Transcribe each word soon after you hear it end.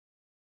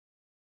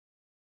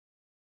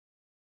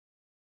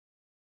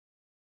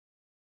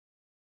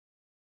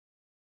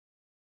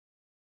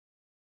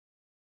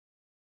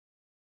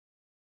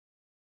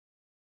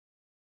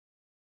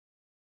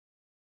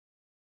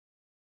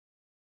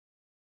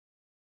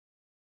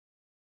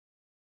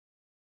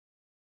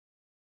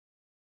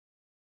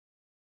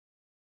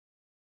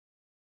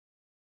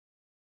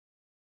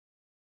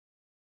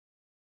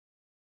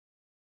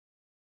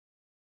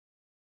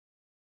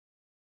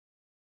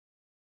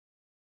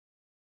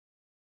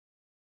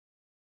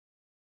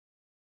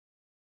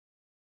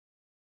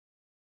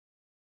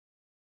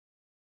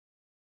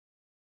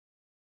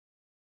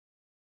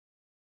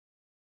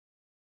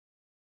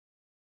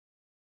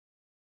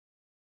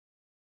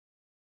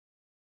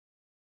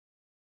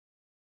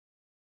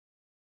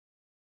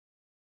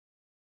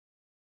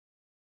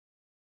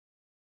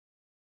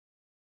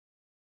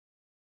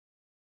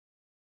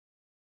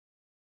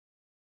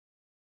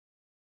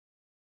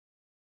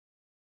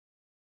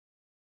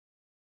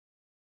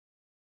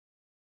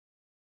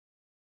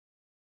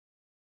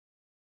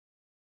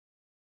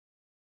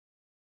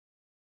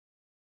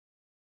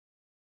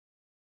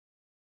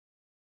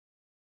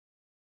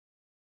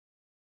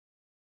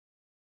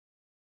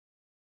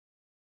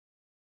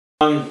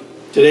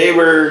Today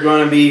we're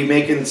going to be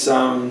making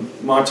some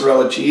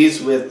mozzarella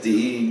cheese with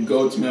the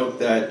goat's milk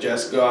that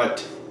Jess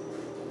got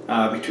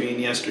between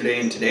yesterday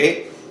and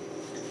today.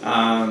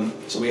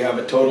 So we have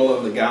a total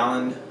of a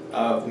gallon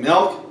of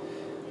milk,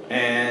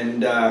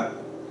 and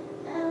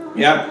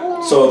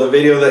yeah, so the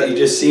video that you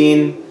just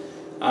seen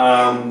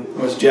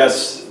was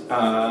Jess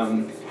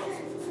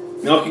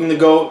milking the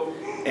goat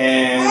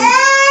and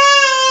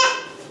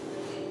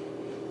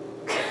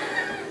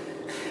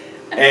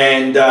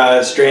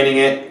straining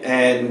it,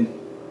 and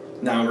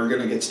now we're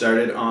gonna get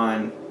started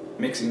on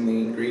mixing the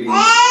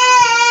ingredients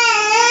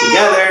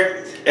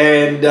together.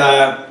 And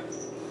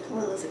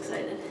Willa is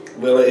excited.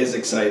 Willa is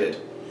excited.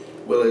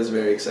 Willa is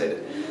very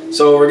excited.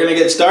 So we're gonna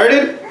get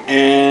started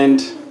and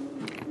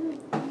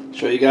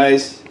show you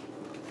guys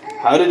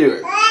how to do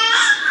it.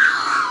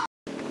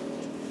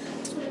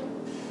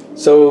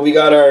 So we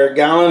got our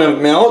gallon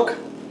of milk.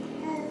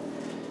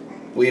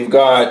 We've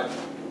got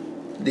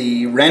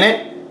the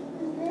rennet,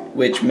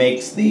 which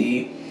makes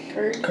the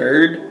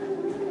curd.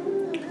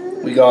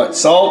 We got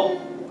salt,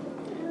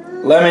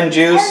 lemon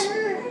juice,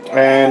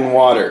 and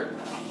water.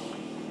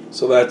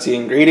 So that's the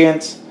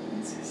ingredients.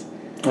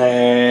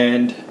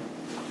 And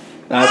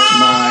that's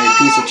my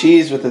piece of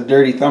cheese with a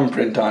dirty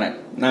thumbprint on it.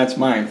 And that's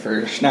mine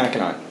for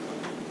snacking on,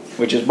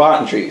 which is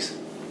Boughton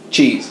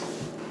cheese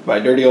by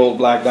Dirty Old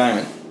Black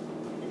Diamond.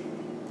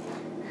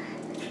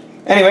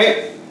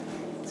 Anyway,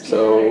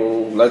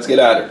 so let's get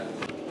at it.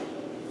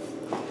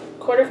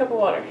 Quarter cup of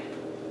water.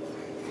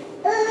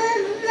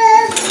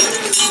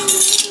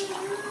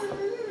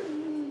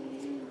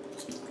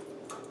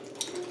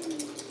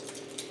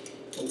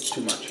 Oh,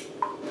 too much.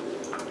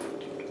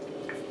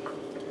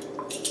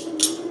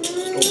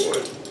 Oh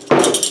boy.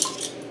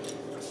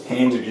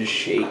 Hands are just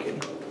shaking.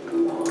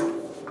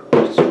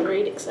 Just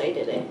right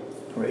excited, eh?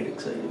 Right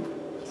excited.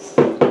 A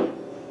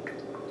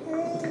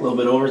little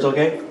bit over is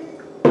okay?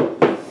 I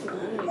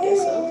guess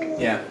so.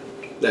 Yeah.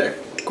 There.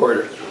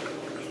 Quarter.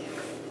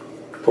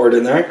 Pour it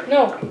in there?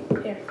 No.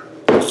 Here.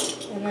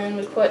 And then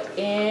we put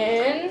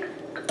in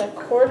a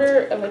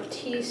quarter of a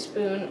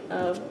teaspoon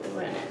of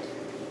rennet.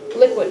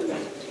 Liquid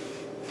rennet.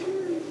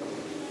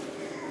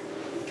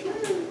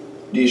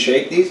 Do you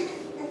shake these?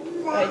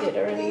 I did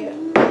already, yeah.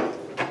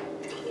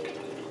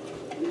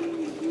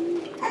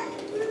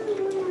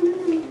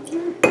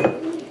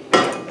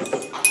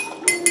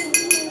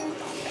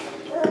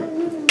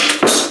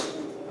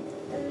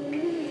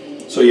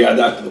 So you add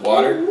that to the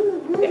water?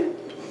 Yeah.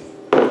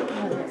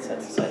 And that's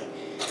aside.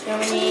 Now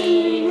we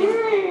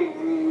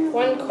need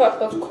 1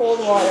 cup of cold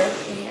water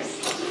in here,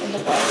 in the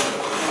pot.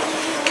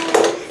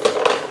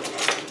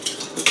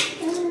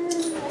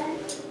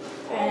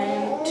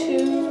 And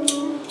 2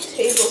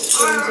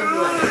 tablespoons of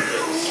lemon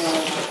juice.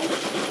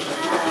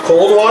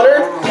 Cold water?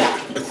 Yeah.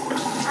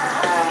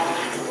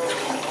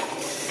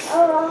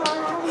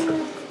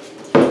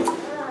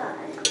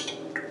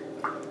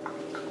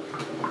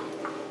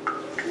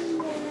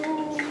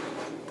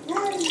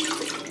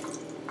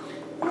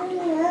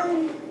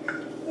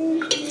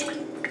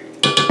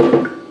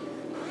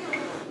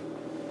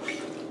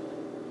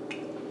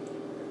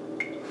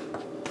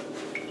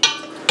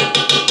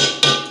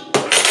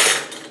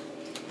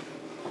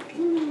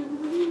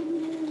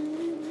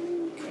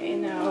 Okay,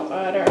 now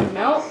add our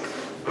milk.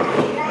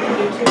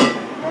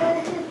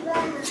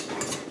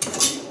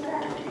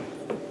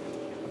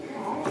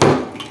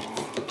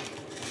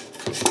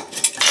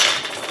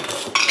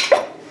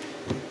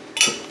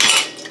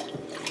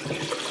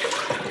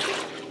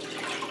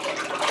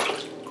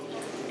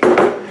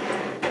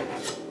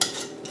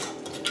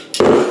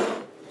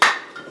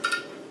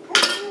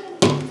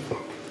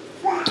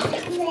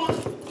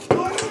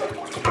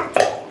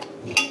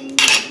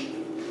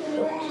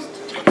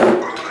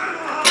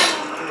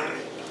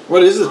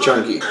 What is the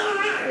chunky?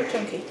 Very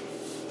chunky.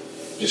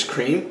 Just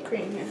cream?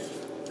 Cream, yeah.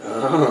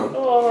 Oh.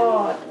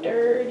 Oh,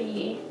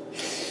 dirty.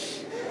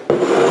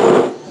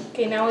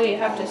 Okay, now we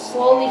have to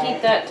slowly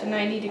heat that to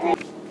 90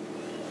 degrees.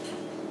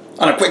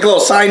 On a quick little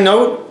side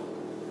note,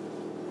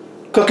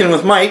 cooking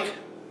with Mike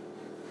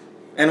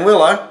and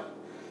Willa,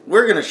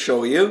 we're going to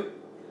show you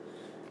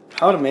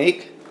how to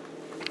make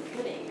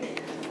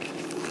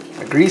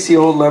a greasy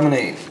old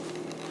lemonade.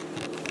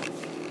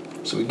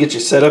 So we get you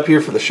set up here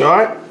for the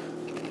shot.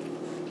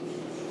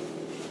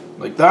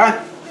 Like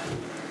that.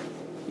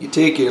 You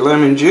take your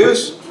lemon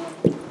juice.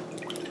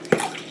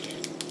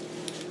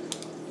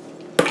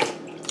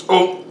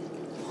 Oh.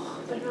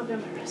 Better not be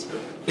on my recipe.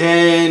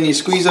 And you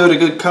squeeze out a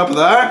good cup of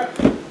that.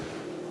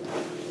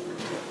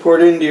 Pour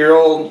it into your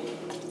old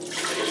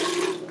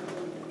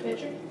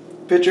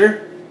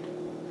pitcher.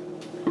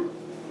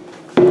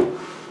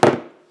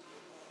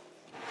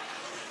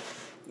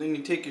 Then you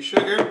take your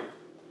sugar.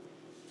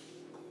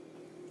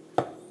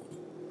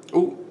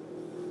 Oh,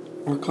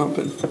 we're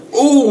clumping.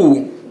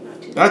 Oh,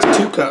 that's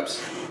 2 cups.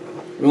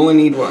 We only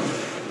need 1.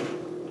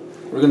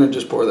 We're gonna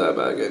just pour that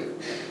back in.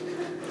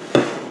 A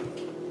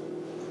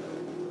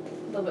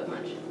little bit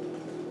much.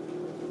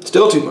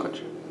 Still too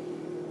much.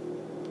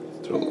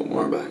 Throw a little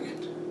more back in.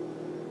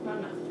 Not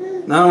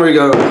enough. Now we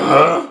go.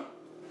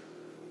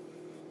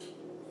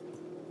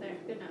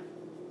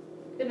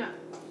 Good enough.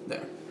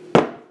 There.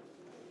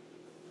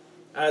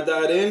 Add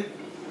that in.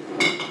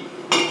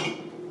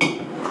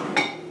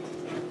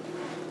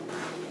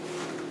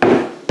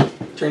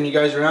 Turn you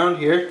guys around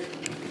here.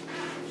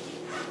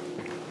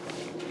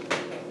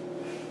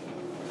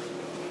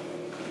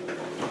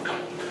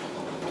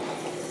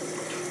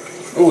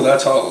 Oh,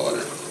 that's hot water.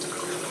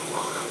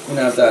 You don't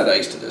have to add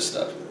ice to this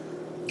stuff.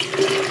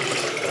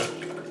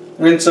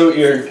 Rinse out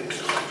your...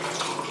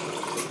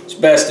 It's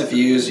best if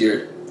you use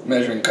your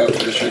measuring cup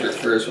for the sugar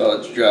first while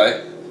it's dry.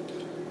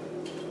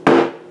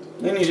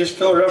 Then you just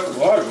fill her up with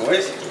water,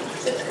 boys.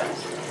 6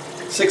 cups.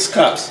 6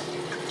 cups.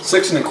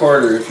 6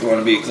 1/4 if you want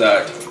to be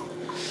exact.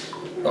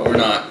 But we're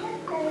not.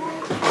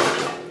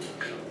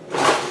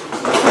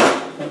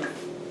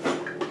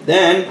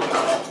 Then,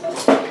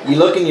 you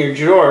look in your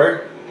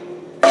drawer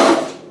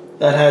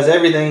that has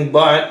everything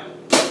but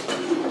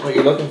what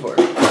you're looking for.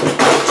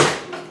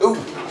 Ooh.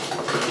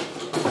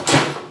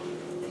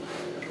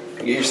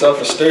 Get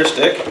yourself a stir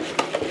stick.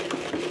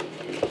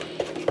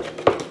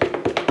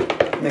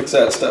 Mix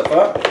that stuff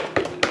up.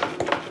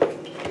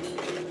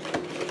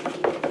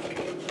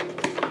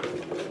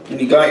 And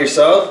you got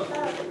yourself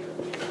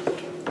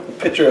a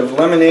pitcher of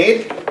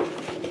lemonade.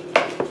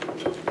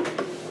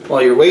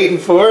 While you're waiting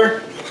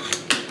for...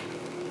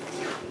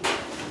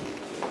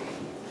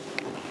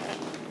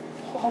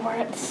 Oh, we're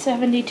at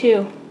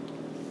 72.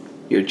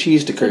 your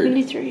cheese to curd.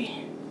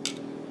 73.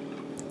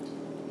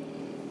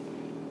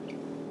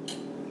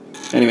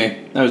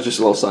 Anyway, that was just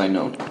a little side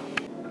note.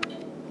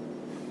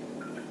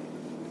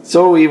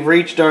 So we've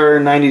reached our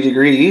 90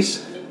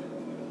 degrees.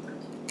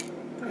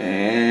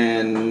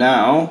 And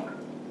now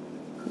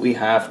we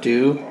have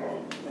to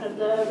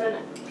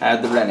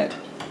add the rennet.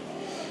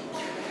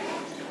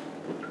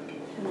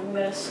 And I'm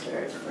going to stir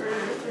it for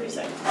 30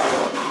 seconds.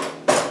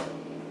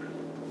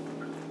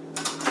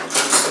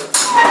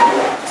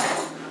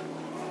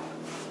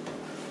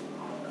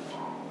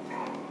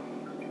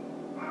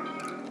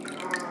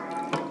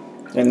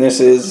 And this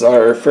is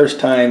our first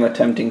time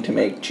attempting to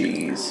make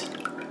cheese.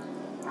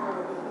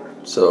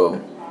 So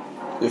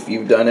if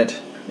you've done it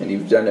and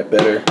you've done it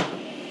better,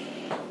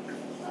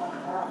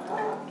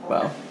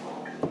 well,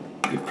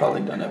 you've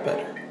probably done it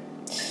better.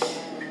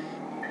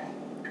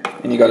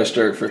 And you gotta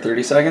stir it for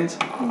 30 seconds?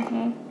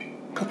 Mm-hmm.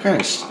 What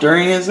kind of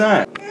stirring is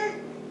that?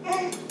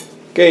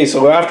 Okay,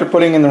 so after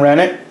putting in the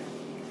rennet,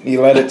 you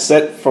let it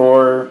sit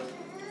for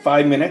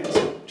 5 minutes,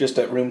 just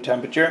at room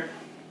temperature.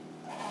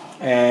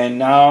 And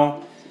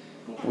now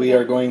we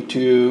are going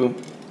to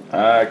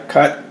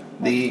cut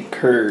the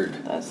curd.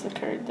 That's the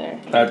curd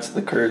there. That's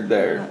the curd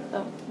there.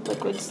 The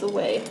liquid's the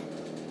way.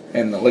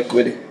 And the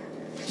liquid,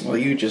 well,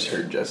 you just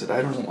heard Jessica.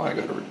 I don't know why I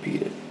gotta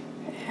repeat it.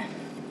 Yeah.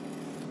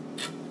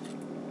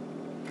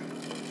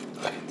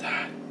 Look at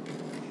that.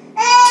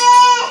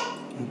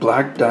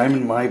 Black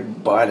diamond my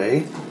butt,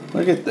 eh?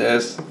 Look at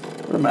this.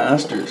 We're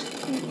masters.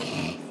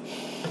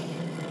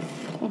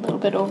 A little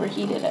bit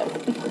overheated out.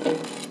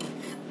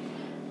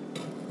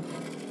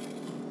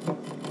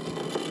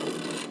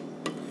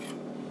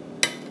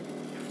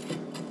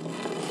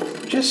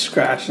 Just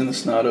scratching the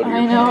snot out of your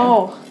I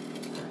know.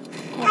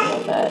 I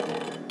love that.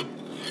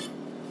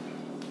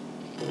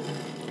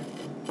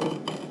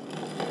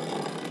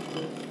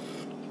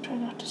 Try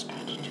not to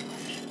scratch it too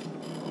much.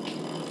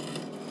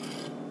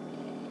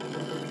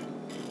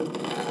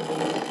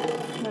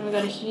 And then we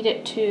gotta heat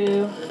it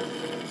to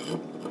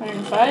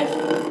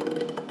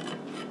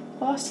 105.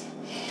 Boss.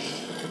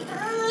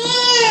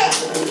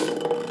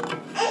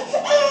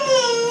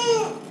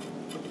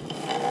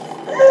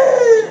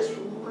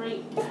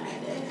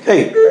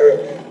 Hey,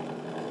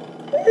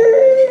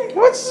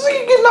 what's he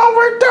getting all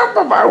worked up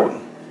about?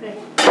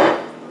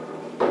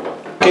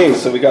 Okay,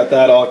 so we got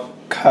that all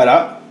cut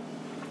up.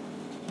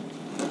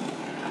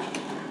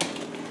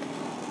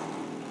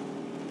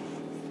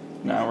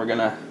 Now we're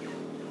gonna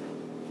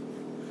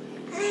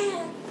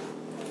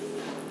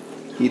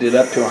heat it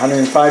up to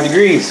 105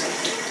 degrees.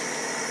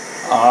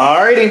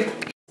 Alrighty.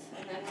 And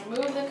then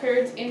remove the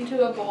curds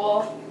into a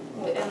bowl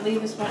and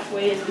leave as much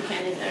weight as we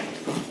can in there.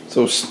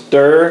 So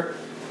stir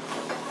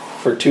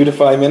for 2 to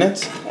 5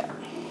 minutes. Yeah.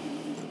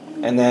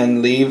 And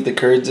then leave the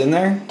curds in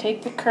there?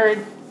 Take the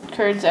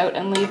curds out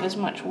and leave as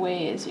much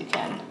whey as you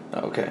can.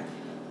 Okay.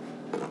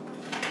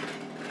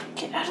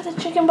 Get out of the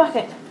chicken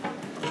bucket.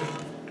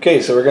 Okay,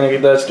 so we're going to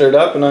get that stirred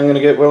up and I'm going to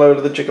get Will out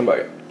of the chicken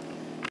bucket.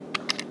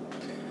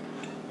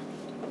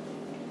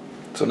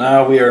 So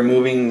now we are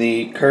moving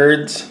the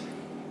curds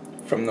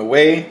from the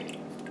whey.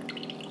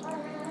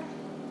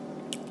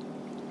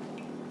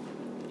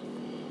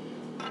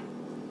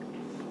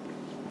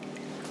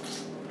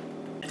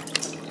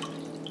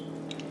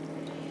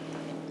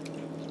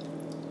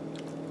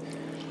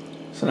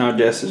 So now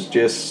Jess is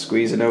just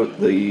squeezing out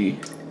the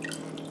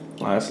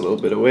last little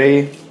bit of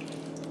whey.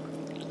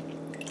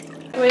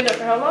 Wait up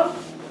for how long?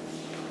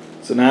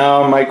 So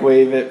now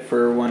microwave it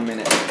for 1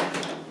 minute.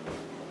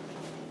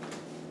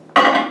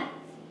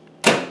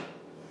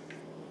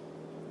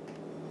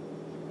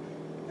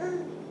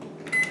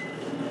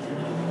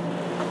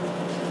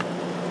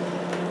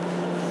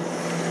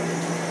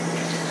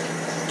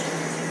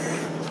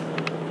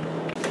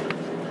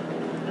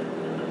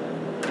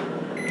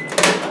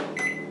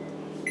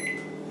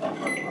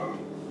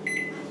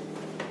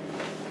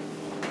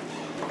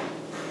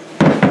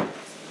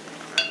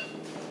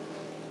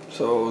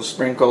 So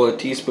sprinkle a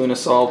teaspoon of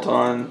salt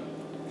on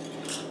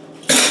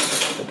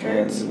The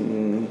curds.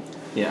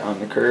 yeah, on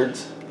the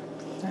curds,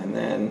 and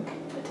then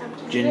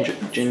Attempt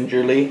to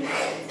gingerly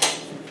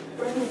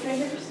burn your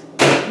fingers.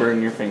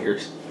 burn your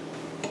fingers.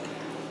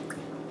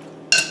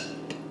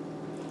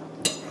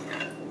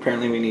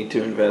 Apparently we need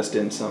to invest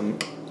in some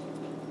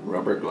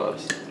rubber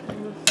gloves.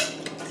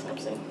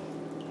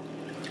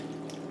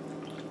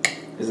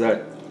 Is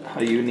that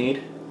how you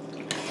need?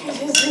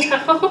 It is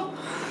now.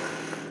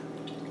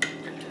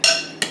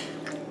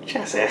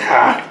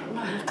 Jessica.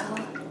 Michael.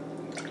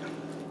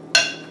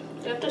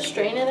 Do you have to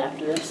strain it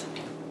after this?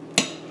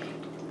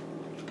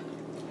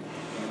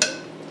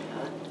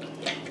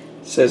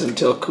 Says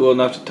until cool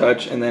enough to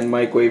touch, and then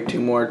microwave 2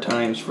 more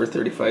times for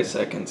 35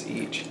 seconds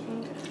each.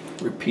 Okay.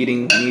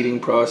 Repeating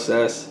kneading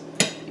process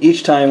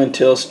each time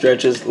until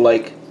stretches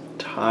like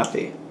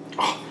toffee.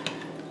 Oh.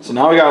 So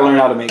now we gotta learn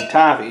how to make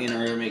toffee in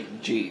order to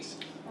make cheese.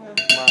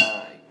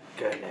 My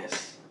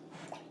goodness.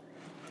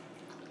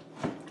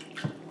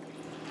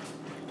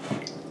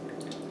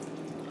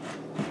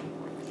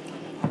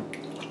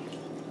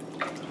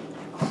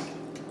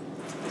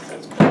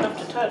 That's good enough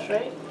to touch,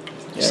 right?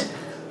 Yeah.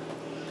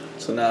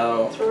 So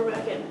now Throw her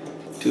back in.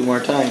 2 more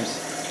times.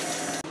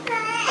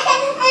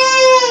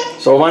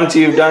 So once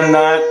you've done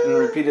that and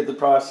repeated the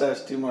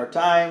process 2 more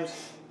times,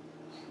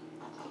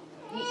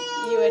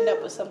 You end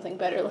up with something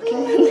better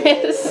looking than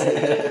this.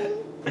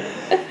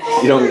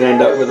 you don't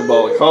end up with a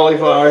ball of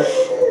cauliflower,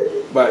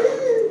 but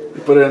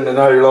you put it in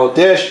another little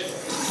dish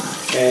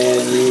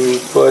and you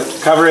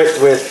cover it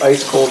with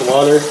ice cold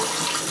water,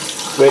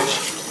 which,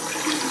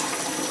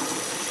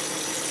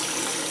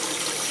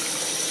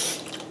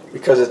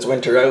 because it's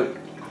winter out,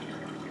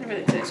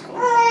 Everything's ice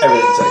cold.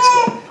 everything's ice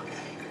cold.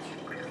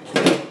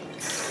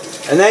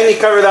 And then you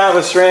cover that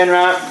with saran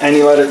wrap and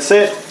you let it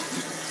sit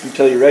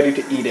until you're ready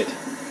to eat it.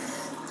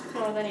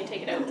 Well, then you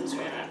take it out and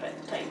saran wrap it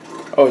tight.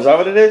 Oh, is that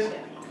what it is? Yeah.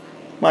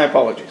 My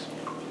apologies.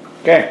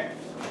 Okay,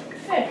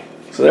 Okay.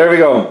 so there we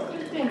go.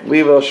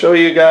 We will show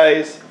you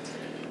guys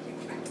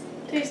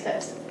Taste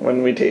test.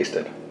 when we taste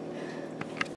it.